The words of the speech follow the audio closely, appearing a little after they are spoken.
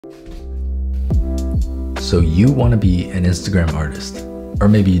So you want to be an Instagram artist. Or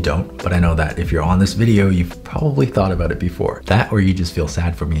maybe you don't, but I know that if you're on this video, you've probably thought about it before. That or you just feel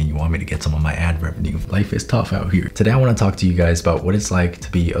sad for me and you want me to get some of my ad revenue. Life is tough out here. Today I want to talk to you guys about what it's like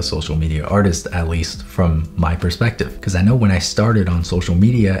to be a social media artist, at least from my perspective. Because I know when I started on social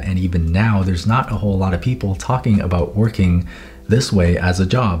media and even now, there's not a whole lot of people talking about working this way as a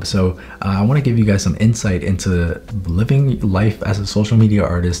job. So I want to give you guys some insight into living life as a social media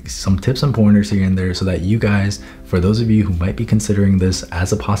artist, some tips and pointers here and there so that you guys, for those of you who might be considering this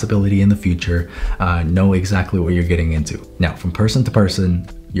as a possibility in the future, know exactly what you're getting into. Now, from person to person,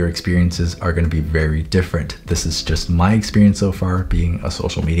 your experiences are going to be very different. This is just my experience so far being a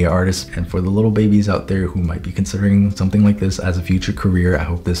social media artist. And for the little babies out there who might be considering something like this as a future career, I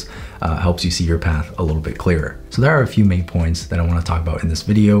hope this helps you see your path a little bit clearer. So there are a few main points that I want to talk about in this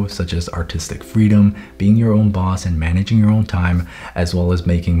video, such as artistic freedom, being your own boss and managing your own time, as well as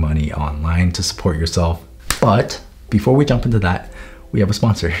making money online to support yourself. But before we jump into that, we have a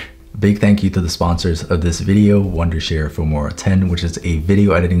sponsor. Big thank you to the sponsors of this video, Wondershare Filmora 10, which is a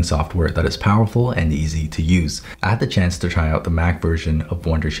video editing software that is powerful and easy to use. I had the chance to try out the Mac version of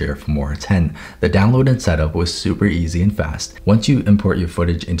Wondershare Filmora 10. The download and setup was super easy and fast. Once you import your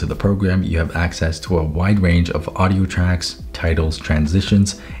footage into the program, you have access to a wide range of audio tracks, titles,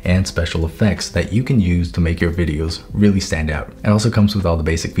 transitions, and special effects that you can use to make your videos really stand out. It also comes with all the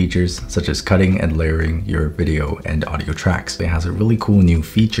basic features such as cutting and layering your video and audio tracks. It has a really cool new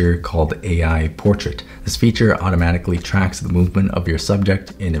feature called AI Portrait. This feature automatically tracks the movement of your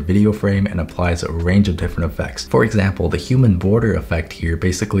subject in a video frame and applies a range of different effects. For example, the human border effect here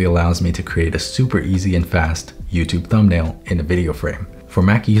basically allows me to create a super easy and fast YouTube thumbnail in a video frame. For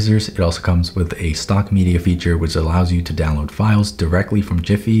Mac users, it also comes with a stock media feature which allows you to download files directly from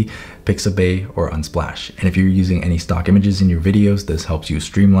Giphy, Pixabay, or Unsplash. And if you're using any stock images in your videos, this helps you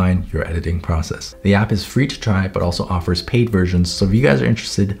streamline your editing process. The app is free to try, but also offers paid versions. So if you guys are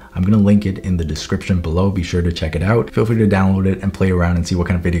interested, I'm gonna link it in the description below. Be sure to check it out. Feel free to download it and play around and see what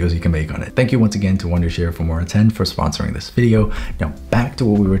kind of videos you can make on it. Thank you once again to Wondershare Filmora 10 for sponsoring this video. Now back to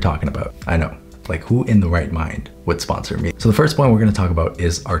what we were talking about. I know, like who in the right mind would sponsor me? So the first point we're going to talk about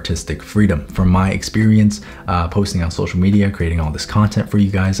is artistic freedom. From my experience posting on social media, creating all this content for you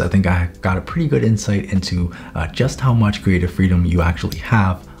guys, I think I got a pretty good insight into just how much creative freedom you actually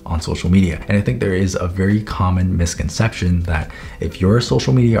have on social media. And I think there is a very common misconception that if you're a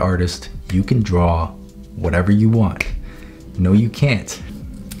social media artist, you can draw whatever you want. No, you can't.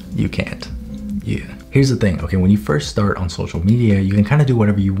 You can't. Yeah. Here's the thing, okay, when you first start on social media, you can kind of do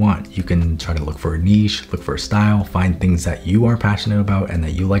whatever you want. You can try to look for a niche, look for a style, find things that you are passionate about and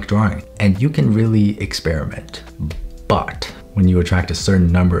that you like drawing. And you can really experiment. But when you attract a certain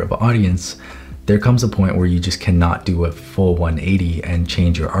number of audience, there comes a point where you just cannot do a full 180 and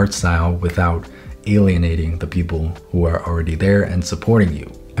change your art style without alienating the people who are already there and supporting you.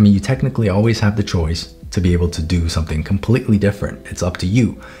 I mean, you technically always have the choice to be able to do something completely different. It's up to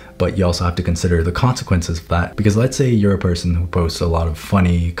you. But you also have to consider the consequences of that, because let's say you're a person who posts a lot of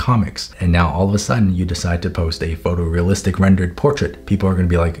funny comics and now all of a sudden you decide to post a photorealistic rendered portrait. People are going to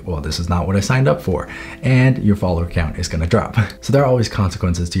be like, well, this is not what I signed up for, and your follower count is going to drop. So there are always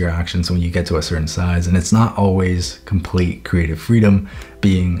consequences to your actions when you get to a certain size, and it's not always complete creative freedom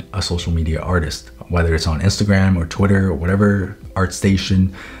being a social media artist, whether it's on Instagram or Twitter or whatever,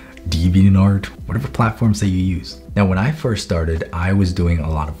 ArtStation, DeviantArt, whatever platforms that you use. Now, when I first started, I was doing a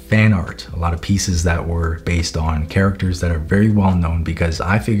lot of fan art, a lot of pieces that were based on characters that are very well known, because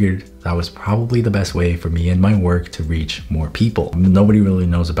I figured that was probably the best way for me and my work to reach more people. Nobody really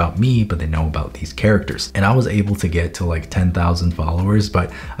knows about me, but they know about these characters. And I was able to get to like 10,000 followers,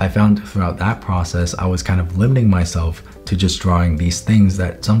 but I found throughout that process, I was kind of limiting myself to just drawing these things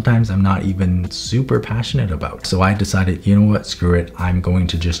that sometimes I'm not even super passionate about. So I decided, you know what, screw it. I'm going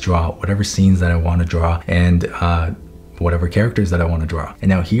to just draw whatever scenes that I want to draw and whatever characters that I want to draw. And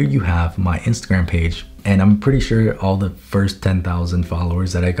now here you have my Instagram page, and I'm pretty sure all the first 10,000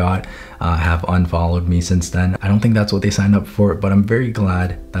 followers that I got have unfollowed me since then. I don't think that's what they signed up for, but I'm very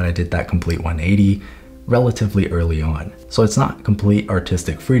glad that I did that complete 180 relatively early on. So it's not complete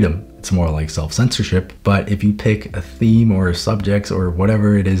artistic freedom, it's more like self-censorship. But if you pick a theme or subjects or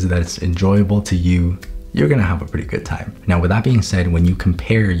whatever it is that's enjoyable to you, you're gonna have a pretty good time. Now, with that being said, when you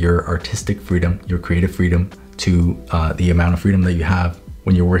compare your artistic freedom, your creative freedom, to the amount of freedom that you have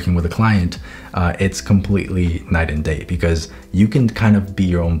when you're working with a client, it's completely night and day, because you can kind of be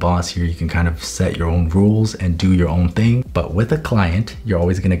your own boss here. You can kind of set your own rules and do your own thing. But with a client, you're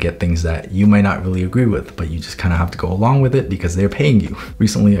always gonna get things that you might not really agree with, but you just kind of have to go along with it because they're paying you.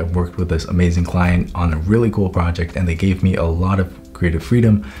 Recently, I've worked with this amazing client on a really cool project, and they gave me a lot of creative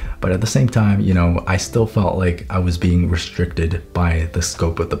freedom. But at the same time, you know, I still felt like I was being restricted by the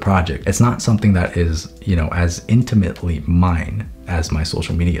scope of the project. It's not something that is, you know, as intimately mine as my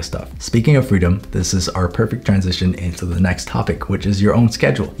social media stuff. Speaking of freedom, this is our perfect transition into the next topic, which is your own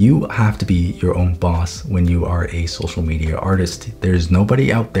schedule. You have to be your own boss when you are a social media artist. There's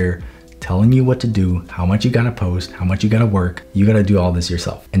nobody out there telling you what to do, how much you gotta post, how much you gotta work. You gotta do all this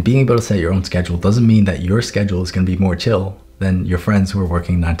yourself. And being able to set your own schedule doesn't mean that your schedule is gonna be more chill than your friends who are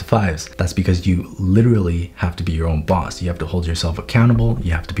working 9 to 5s. That's because you literally have to be your own boss. You have to hold yourself accountable.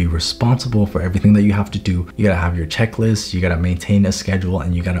 You have to be responsible for everything that you have to do. You gotta have your checklist, you gotta maintain a schedule,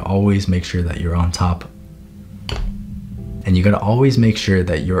 and you gotta always make sure that you're on top. And you gotta always make sure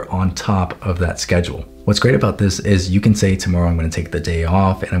that you're on top of that schedule. What's great about this is you can say tomorrow I'm going to take the day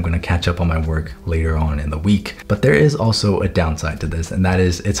off and I'm going to catch up on my work later on in the week. But there is also a downside to this, and that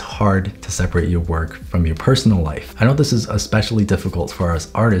is it's hard to separate your work from your personal life. I know this is especially difficult for us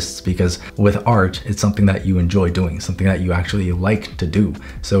artists because with art, it's something that you enjoy doing, something that you actually like to do.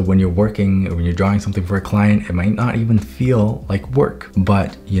 So when you're working or when you're drawing something for a client, it might not even feel like work.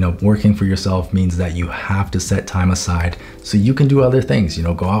 But, you know, working for yourself means that you have to set time aside so you can do other things, you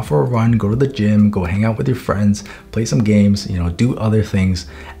know, go out for a run, go to the gym, go hang out with your friends, play some games, you know, do other things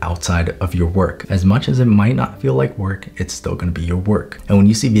outside of your work. As much as it might not feel like work, it's still going to be your work. And when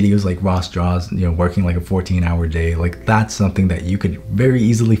you see videos like Ross Draws, you know, working like a 14-hour day, like that's something that you could very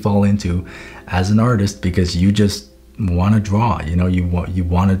easily fall into as an artist because you just want to draw, you know, you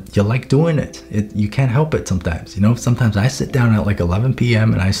like doing it. You can't help it sometimes, you know. Sometimes I sit down at like 11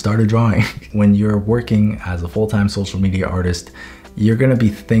 p.m. and I started drawing. When you're working as a full-time social media artist, you're gonna be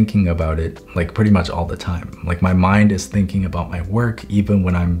thinking about it like pretty much all the time. Like my mind is thinking about my work even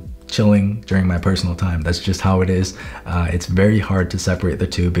when I'm chilling during my personal time. That's just how it is. It's very hard to separate the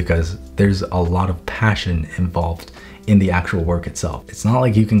two because there's a lot of passion involved in the actual work itself. It's not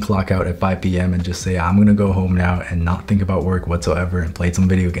like you can clock out at 5 p.m. and just say, I'm gonna go home now and not think about work whatsoever and play some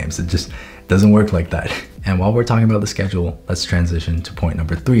video games. It just doesn't work like that. And while we're talking about the schedule, let's transition to point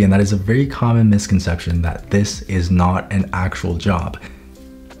number 3, and that is a very common misconception that this is not an actual job.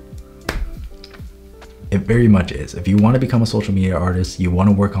 It very much is. If you want to become a social media artist, you want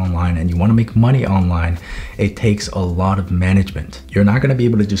to work online and you want to make money online, it takes a lot of management. You're not going to be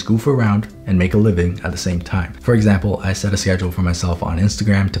able to just goof around and make a living at the same time. For example, I set a schedule for myself on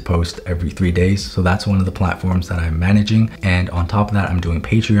Instagram to post every 3 days. So that's one of the platforms that I'm managing. And on top of that, I'm doing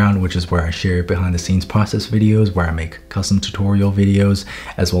Patreon, which is where I share behind the scenes process videos, where I make custom tutorial videos,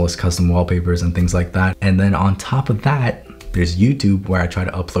 as well as custom wallpapers and things like that. And then on top of that, there's YouTube, where I try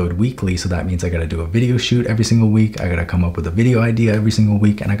to upload weekly. So that means I gotta do a video shoot every single week. I gotta come up with a video idea every single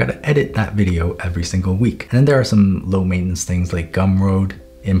week, and I gotta edit that video every single week. And then there are some low maintenance things like Gumroad,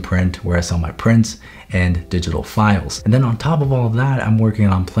 Imprint, where I sell my prints, and digital files. And then on top of all of that, I'm working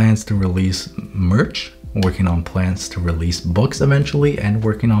on plans to release merch, working on plans to release books eventually, and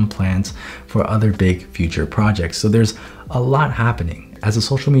working on plans for other big future projects. So there's a lot happening. As a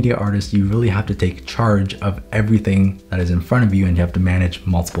social media artist, you really have to take charge of everything that is in front of you, and you have to manage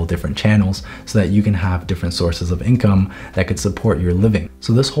multiple different channels so that you can have different sources of income that could support your living.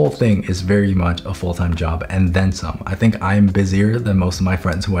 So this whole thing is very much a full-time job and then some. I think I'm busier than most of my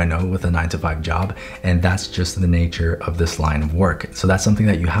friends who I know with a 9-to-5 job, and that's just the nature of this line of work. So that's something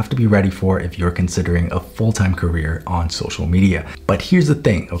that you have to be ready for if you're considering a full-time career on social media. But here's the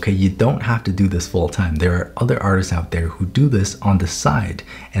thing, okay, you don't have to do this full-time. There are other artists out there who do this on the side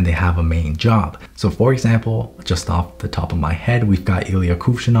and they have a main job. So for example, just off the top of my head, we've got Ilya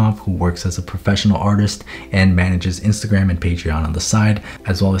Kuvshinov, who works as a professional artist and manages Instagram and Patreon on the side,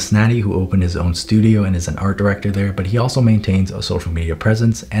 as well as Snatty, who opened his own studio and is an art director there, but he also maintains a social media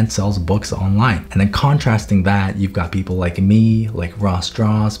presence and sells books online. And then contrasting that, you've got people like me, like Ross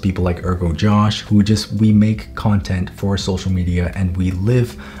Draws, people like Ergo Josh, who we make content for social media and we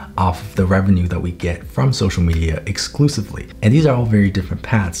live off of the revenue that we get from social media exclusively. And these are all very different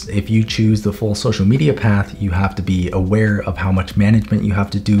paths. If you choose the full social media path, you have to be aware of how much management you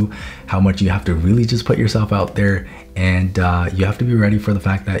have to do, how much you have to really just put yourself out there, and you have to be ready for the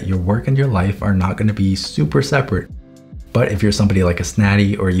fact that your work and your life are not going to be super separate. But if you're somebody like a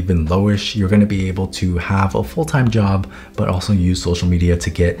Snatty or even Lowish, you're going to be able to have a full-time job, but also use social media to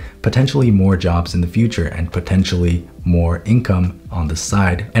get potentially more jobs in the future and potentially more income on the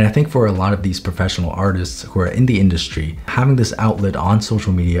side. And I think for a lot of these professional artists who are in the industry, having this outlet on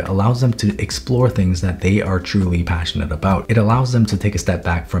social media allows them to explore things that they are truly passionate about. It allows them to take a step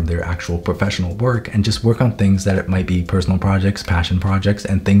back from their actual professional work and just work on things that it might be personal projects, passion projects,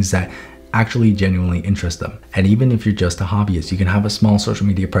 and things that actually genuinely interest them. And even if you're just a hobbyist, you can have a small social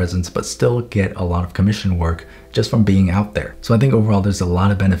media presence but still get a lot of commission work just from being out there. So I think overall there's a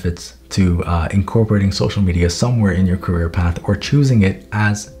lot of benefits to incorporating social media somewhere in your career path, or choosing it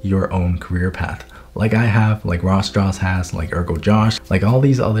as your own career path. Like I have, like Ross Strauss has, like Ergo Josh, like all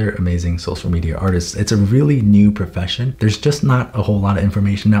these other amazing social media artists. It's a really new profession. There's just not a whole lot of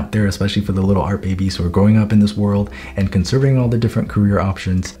information out there, especially for the little art babies who are growing up in this world and considering all the different career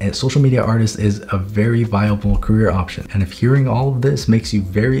options. And social media artist is a very viable career option. And if hearing all of this makes you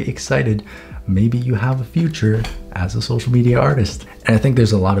very excited, maybe you have a future as a social media artist. And I think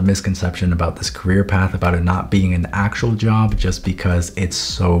there's a lot of misconception about this career path, about it not being an actual job just because it's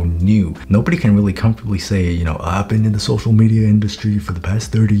so new. Nobody can really comfortably say, you know, I've been in the social media industry for the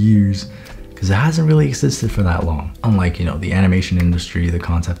past 30 years, because it hasn't really existed for that long. Unlike, you know, the animation industry, the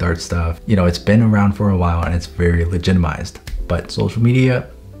concept art stuff, you know, it's been around for a while and it's very legitimized. But social media,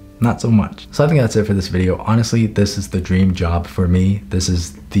 not so much. So I think that's it for this video. Honestly, this is the dream job for me. This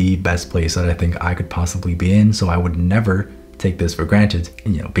is the best place that I think I could possibly be in. So I would never take this for granted,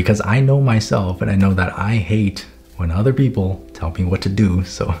 you know, because I know myself and I know that I hate when other people tell me what to do.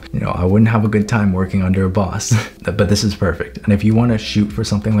 So, you know, I wouldn't have a good time working under a boss, but this is perfect. And if you want to shoot for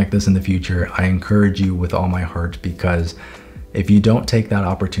something like this in the future, I encourage you with all my heart, because if you don't take that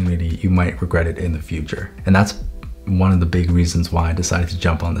opportunity, you might regret it in the future. And that's one of the big reasons why I decided to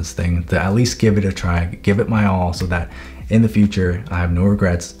jump on this thing, to at least give it a try, give it my all, so that in the future I have no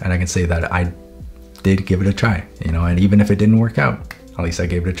regrets and I can say that I did give it a try, you know, and even if it didn't work out, at least I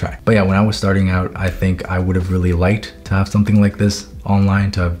gave it a try. But yeah, when I was starting out, I think I would have really liked to have something like this online,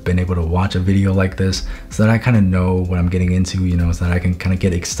 to have been able to watch a video like this so that I kind of know what I'm getting into, you know, so that I can kind of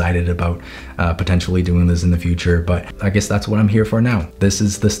get excited about potentially doing this in the future. But I guess that's what I'm here for now. This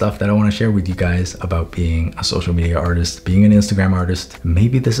is the stuff that I want to share with you guys about being a social media artist, being an Instagram artist.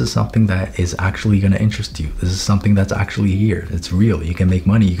 Maybe this is something that is actually going to interest you. This is something that's actually here. It's real. You can make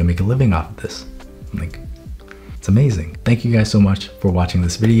money. You can make a living off of this. Like, it's amazing. Thank you guys so much for watching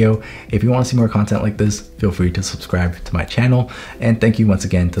this video. If you want to see more content like this, feel free to subscribe to my channel. And thank you once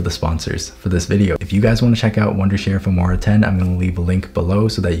again to the sponsors for this video. If you guys want to check out Wondershare Filmora 10, I'm going to leave a link below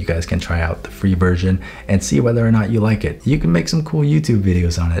so that you guys can try out the free version and see whether or not you like it. You can make some cool YouTube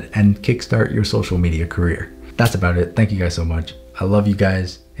videos on it and kickstart your social media career. That's about it. Thank you guys so much. I love you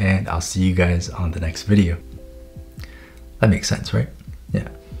guys, and I'll see you guys on the next video. That makes sense, right? Yeah.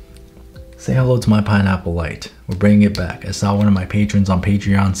 Say hello to my Pineapple Light. We're bringing it back. I saw one of my patrons on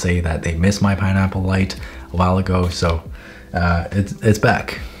Patreon say that they missed my Pineapple Light a while ago, so it's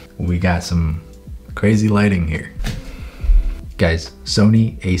back. We got some crazy lighting here. Guys,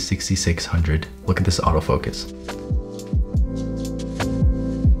 Sony a6600. Look at this autofocus.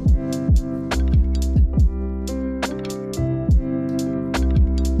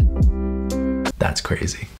 That's crazy.